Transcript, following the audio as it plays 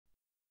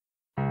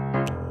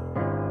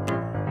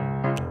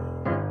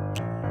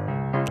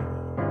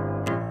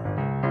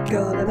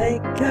Gonna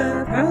make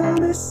a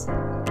promise,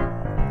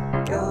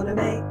 gonna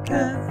make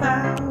a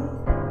vow,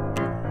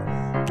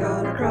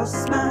 gonna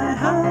cross my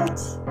heart,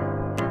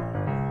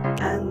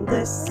 and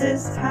this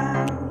is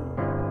how.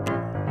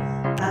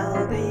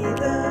 I'll be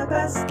the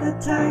best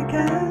that I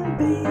can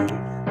be.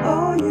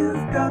 Oh,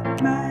 you've got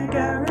my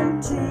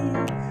guarantee.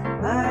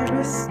 My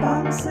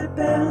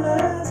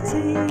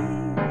responsibility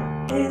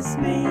is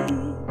me.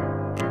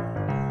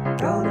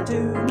 Gonna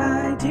do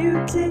my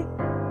duty,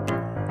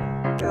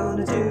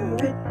 gonna do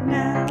it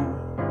now.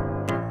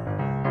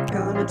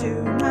 Gonna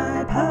do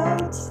my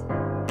part,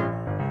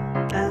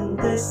 and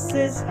this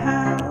is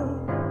how.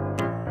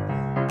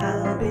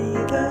 I'll be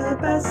the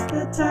best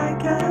that I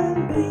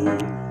can be.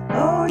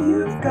 Oh,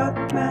 you've got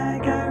my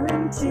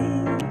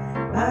guarantee.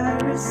 My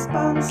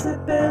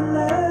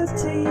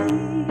responsibility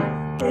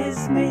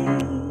is me.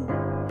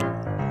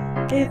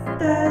 If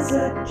there's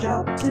a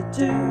job to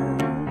do,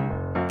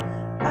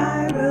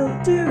 I will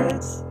do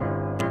it.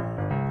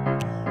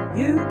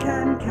 You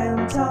can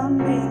count on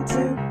me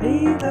to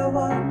be the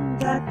one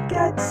that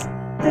gets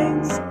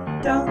things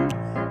done.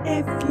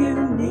 If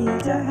you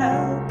need a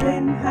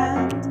helping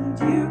hand,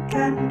 you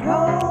can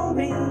call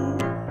me.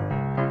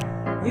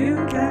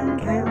 You can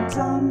count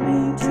on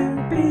me to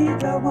be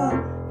the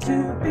one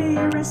to be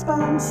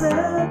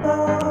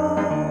responsible.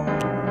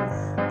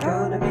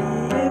 Gonna be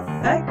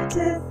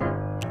effective,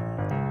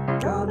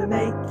 gonna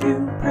make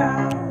you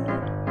proud.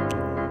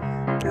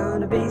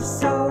 Gonna be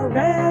so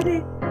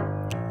ready,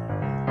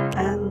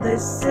 and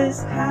this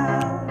is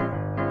how.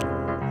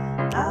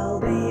 I'll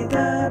be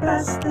the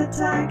best that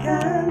I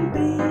can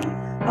be.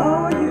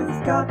 Oh,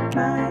 you've got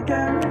my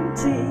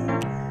guarantee.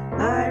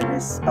 My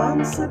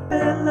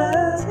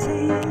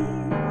responsibility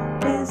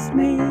is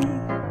me.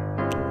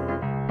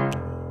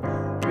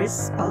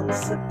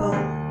 Responsible,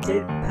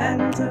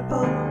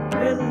 dependable,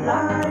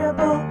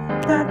 reliable,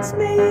 that's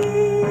me.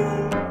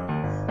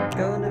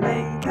 Gonna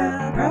make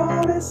a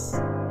promise,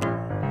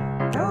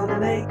 gonna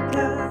make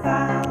a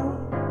vow,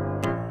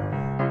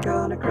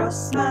 gonna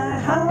cross my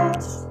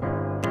heart,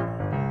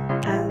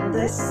 and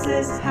this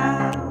is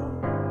how.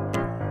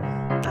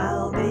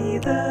 I'll be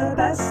the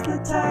best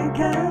that I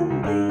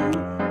can be.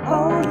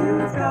 Oh,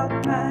 you've got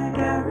my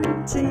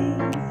guarantee.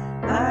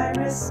 My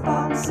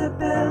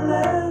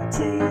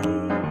responsibility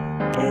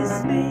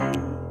is me.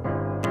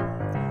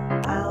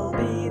 I'll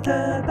be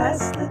the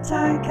best that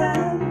I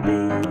can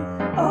be.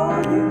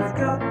 Oh, you've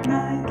got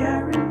my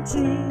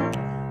guarantee.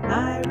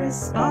 My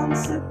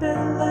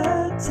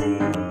responsibility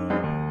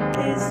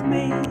is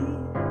me.